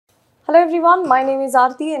Hello everyone, my name is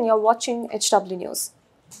Aarti and you're watching HW News.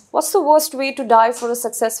 What's the worst way to die for a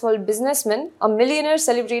successful businessman, a millionaire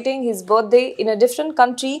celebrating his birthday in a different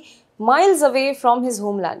country miles away from his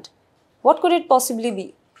homeland? What could it possibly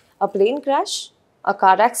be? A plane crash? A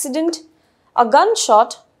car accident? A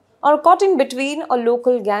gunshot? Or caught in between a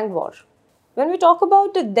local gang war? When we talk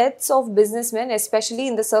about the deaths of businessmen, especially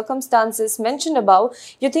in the circumstances mentioned above,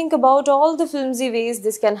 you think about all the flimsy ways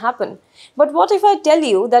this can happen. But what if I tell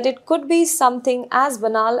you that it could be something as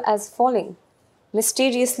banal as falling?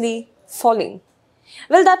 Mysteriously falling.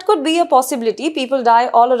 Well, that could be a possibility. People die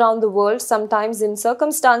all around the world, sometimes in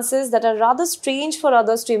circumstances that are rather strange for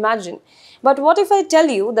others to imagine. But what if I tell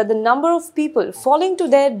you that the number of people falling to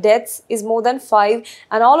their deaths is more than 5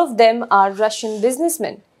 and all of them are Russian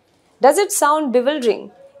businessmen? Does it sound bewildering?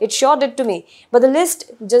 It sure did to me. But the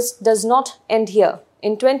list just does not end here.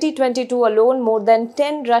 In 2022 alone, more than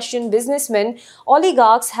 10 Russian businessmen,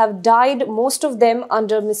 oligarchs, have died, most of them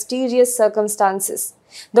under mysterious circumstances.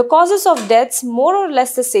 The causes of deaths more or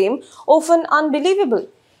less the same, often unbelievable.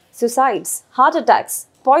 Suicides, heart attacks,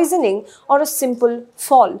 poisoning, or a simple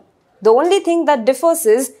fall. The only thing that differs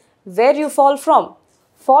is where you fall from.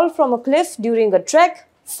 Fall from a cliff during a trek,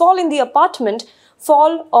 fall in the apartment,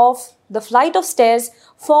 fall off the flight of stairs,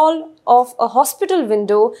 fall off a hospital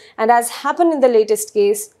window, and as happened in the latest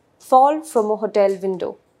case, fall from a hotel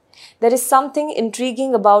window. There is something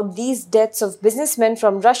intriguing about these deaths of businessmen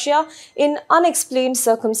from Russia in unexplained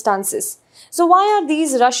circumstances. So why are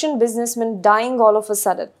these Russian businessmen dying all of a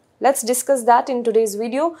sudden? Let's discuss that in today's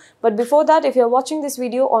video. But before that, if you're watching this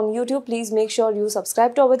video on YouTube, please make sure you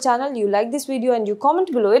subscribe to our channel, you like this video and you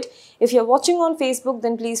comment below it. If you're watching on Facebook,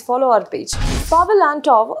 then please follow our page. Pavel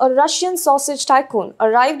Antov, a Russian sausage tycoon,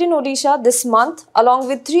 arrived in Odisha this month along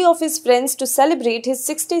with 3 of his friends to celebrate his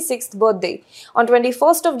 66th birthday. On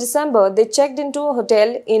 21st of December, they checked into a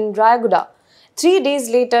hotel in Rayaguda. 3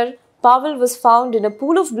 days later, Pavel was found in a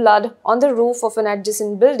pool of blood on the roof of an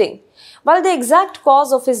adjacent building. While the exact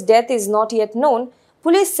cause of his death is not yet known,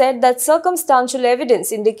 police said that circumstantial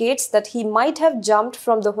evidence indicates that he might have jumped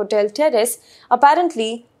from the hotel terrace,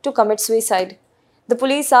 apparently to commit suicide. The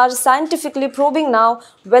police are scientifically probing now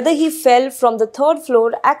whether he fell from the 3rd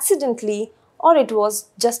floor accidentally or it was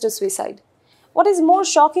just a suicide. What is more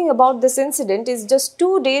shocking about this incident is just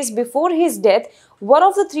 2 days before his death, one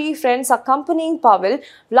of the 3 friends accompanying Pavel,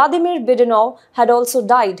 Vladimir, had also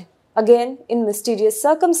died, again in mysterious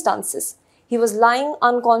circumstances. He was lying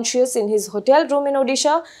unconscious in his hotel room in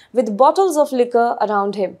Odisha with bottles of liquor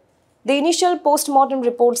around him. The initial post-mortem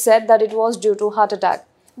report said that it was due to heart attack.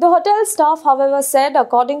 The hotel staff, however, said,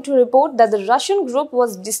 according to report, that the Russian group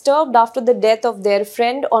was disturbed after the death of their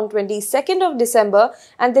friend on 22nd of December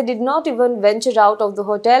and they did not even venture out of the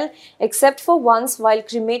hotel except for once while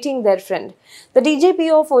cremating their friend. The DGP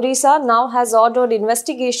of Odisha now has ordered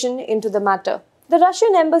investigation into the matter. The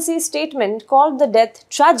Russian embassy's statement called the death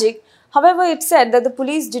tragic. However, it said that the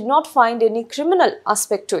police did not find any criminal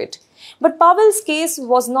aspect to it. But Pavel's case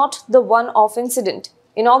was not the one-off incident.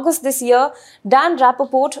 In August this year, Dan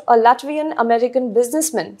Rappaport, a Latvian-American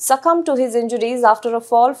businessman, succumbed to his injuries after a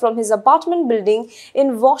fall from his apartment building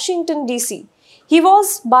in Washington, D.C. He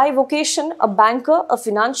was, by vocation, a banker, a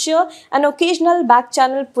financier, an occasional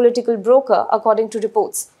back-channel political broker, according to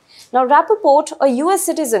reports. Now, Rappaport, a US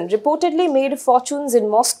citizen, reportedly made fortunes in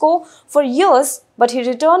Moscow for years, but he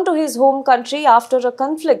returned to his home country after a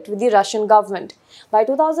conflict with the Russian government. By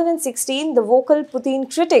 2016, the vocal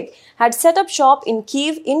Putin critic had set up shop in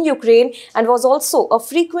Kyiv in Ukraine and was also a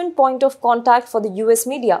frequent point of contact for the US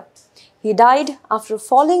media. He died after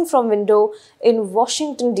falling from window in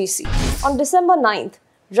Washington, D.C. On December 9th,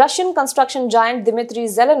 Russian construction giant Dmitry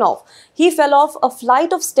Zelenov, he fell off a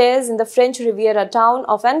flight of stairs in the French Riviera town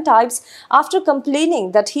of Antibes after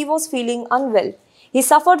complaining that he was feeling unwell. He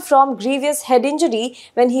suffered from grievous head injury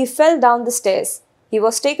when he fell down the stairs. He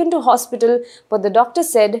was taken to hospital, but the doctor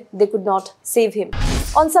said they could not save him.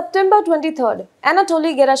 On September 23rd,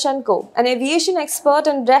 Anatoly Gerashenko, an aviation expert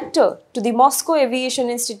and director to the Moscow Aviation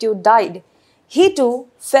Institute, died. He too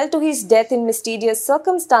fell to his death in mysterious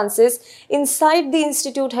circumstances inside the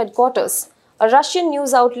institute headquarters. A Russian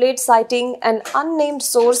news outlet citing an unnamed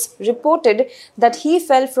source reported that he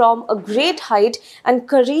fell from a great height and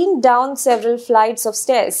careened down several flights of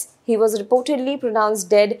stairs. He was reportedly pronounced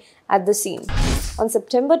dead at the scene. On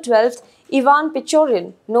September 12th, Ivan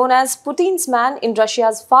Pechorin, known as Putin's man in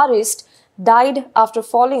Russia's Far East, died after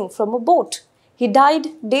falling from a boat. He died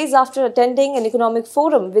days after attending an economic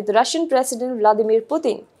forum with Russian President Vladimir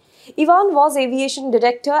Putin. Ivan was aviation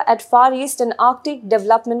director at Far East and Arctic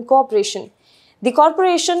Development Corporation. The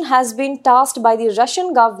corporation has been tasked by the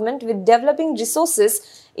Russian government with developing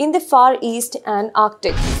resources in the Far East and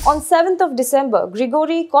Arctic. On 7th of December,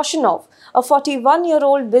 Grigory Koshinov, a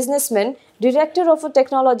 41-year-old businessman, director of a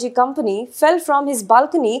technology company, fell from his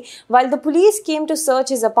balcony while the police came to search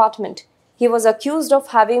his apartment. He was accused of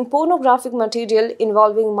having pornographic material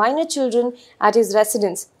involving minor children at his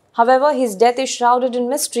residence. However, his death is shrouded in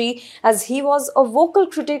mystery as he was a vocal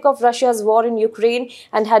critic of Russia's war in Ukraine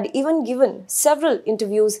and had even given several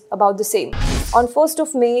interviews about the same. On 1st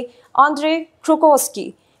of May, Andrei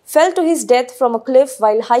Krukowski fell to his death from a cliff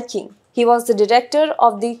while hiking. He was the director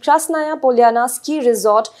of the Krasnaya Polyana ski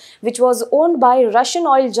resort, which was owned by Russian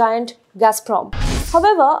oil giant Gazprom.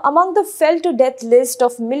 However, among the fell-to-death list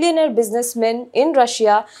of millionaire businessmen in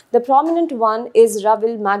Russia, the prominent one is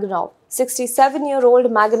Ravil Maganov. 67-year-old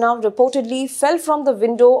Maganov reportedly fell from the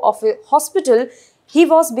window of a hospital he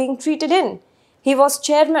was being treated in. He was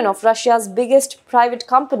chairman of Russia's biggest private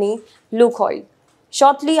company, Lukoil.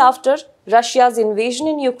 Shortly after Russia's invasion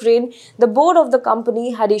in Ukraine, the board of the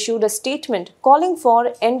company had issued a statement calling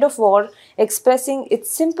for end of war, expressing its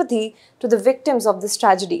sympathy to the victims of this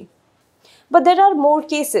tragedy. But there are more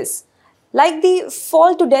cases. Like the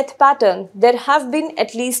fall-to-death pattern, there have been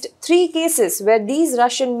at least 3 cases where these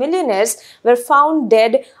Russian millionaires were found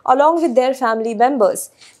dead along with their family members.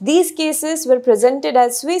 These cases were presented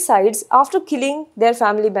as suicides after killing their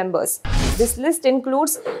family members. This list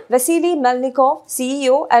includes Vasily Melnikov,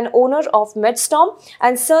 CEO and owner of Medstorm,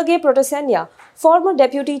 and Sergei Protosenya, former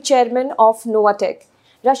deputy chairman of Novatek,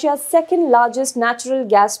 Russia's second-largest natural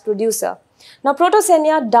gas producer. Now,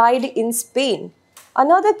 Protosenya died in Spain.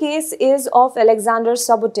 Another case is of Alexander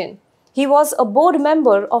Sabutin. He was a board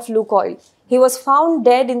member of Lukoil. He was found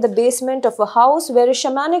dead in the basement of a house where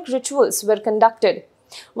shamanic rituals were conducted.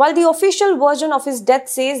 While the official version of his death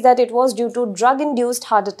says that it was due to drug-induced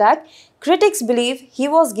heart attack, critics believe he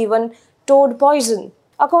was given toad poison.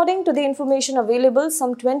 According to the information available,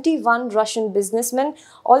 some 21 Russian businessmen,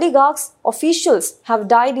 oligarchs, officials have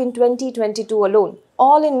died in 2022 alone,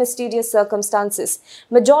 all in mysterious circumstances,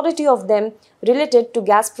 majority of them related to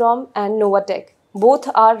Gazprom and Novatek. Both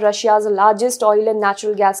are Russia's largest oil and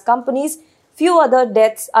natural gas companies. Few other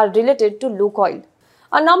deaths are related to Lukoil.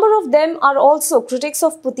 A number of them are also critics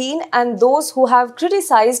of Putin and those who have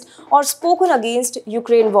criticized or spoken against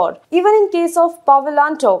Ukraine war. Even in case of Pavel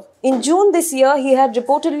Antov, in June this year, he had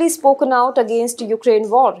reportedly spoken out against Ukraine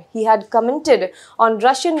war. He had commented on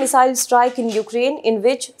Russian missile strike in Ukraine in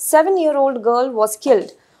which 7-year-old girl was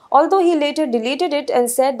killed, although he later deleted it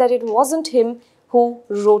and said that it wasn't him who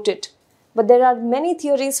wrote it. But there are many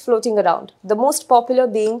theories floating around, the most popular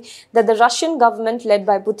being that the Russian government led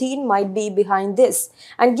by Putin might be behind this.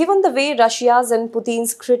 And given the way Russia's and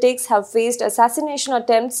Putin's critics have faced assassination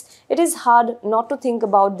attempts, it is hard not to think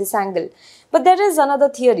about this angle. But there is another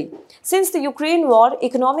theory. Since the Ukraine war,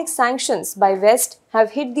 economic sanctions by West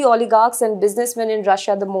have hit the oligarchs and businessmen in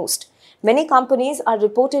Russia the most. Many companies are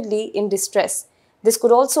reportedly in distress. This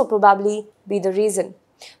could also probably be the reason.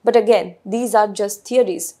 But again, these are just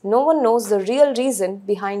theories. No one knows the real reason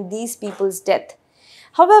behind these people's death.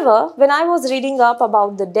 However, when I was reading up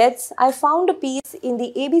about the deaths, I found a piece in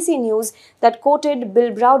the ABC News that quoted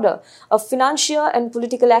Bill Browder, a financier and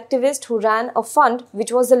political activist who ran a fund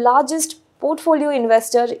which was the largest portfolio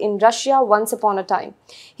investor in Russia once upon a time.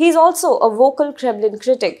 He is also a vocal Kremlin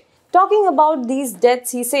critic. Talking about these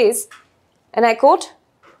deaths, he says, and I quote,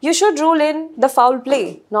 "You should rule in the foul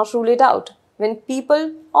play, not rule it out. When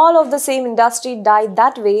people, all of the same industry, die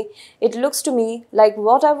that way, it looks to me like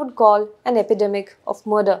what I would call an epidemic of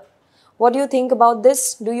murder." What do you think about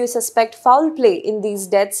this? Do you suspect foul play in these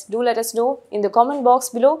deaths? Do let us know in the comment box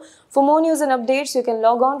below. For more news and updates, you can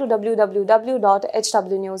log on to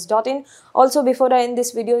www.hwnews.in. Also, before I end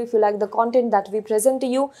this video, if you like the content that we present to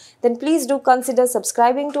you, then please do consider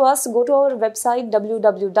subscribing to us. Go to our website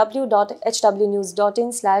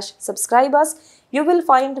www.hwnews.in/subscribe us. You will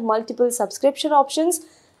find multiple subscription options.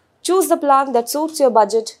 Choose the plan that suits your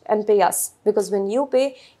budget and pay us. Because when you pay,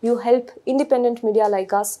 you help independent media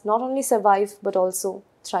like us not only survive but also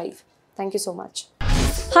thrive. Thank you so much.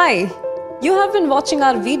 Hi, you have been watching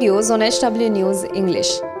our videos on HW News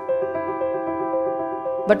English.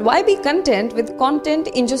 But why be content with content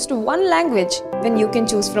in just one language when you can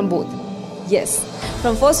choose from both? Yes,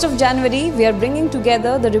 from 1st of January, we are bringing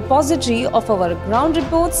together the repository of our ground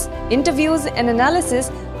reports, interviews and analysis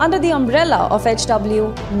under the umbrella of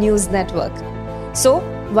HW News Network. So,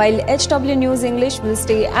 while HW News English will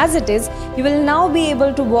stay as it is, you will now be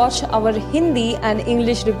able to watch our Hindi and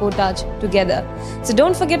English reportage together. So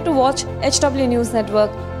don't forget to watch HW News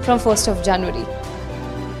Network from 1st of January.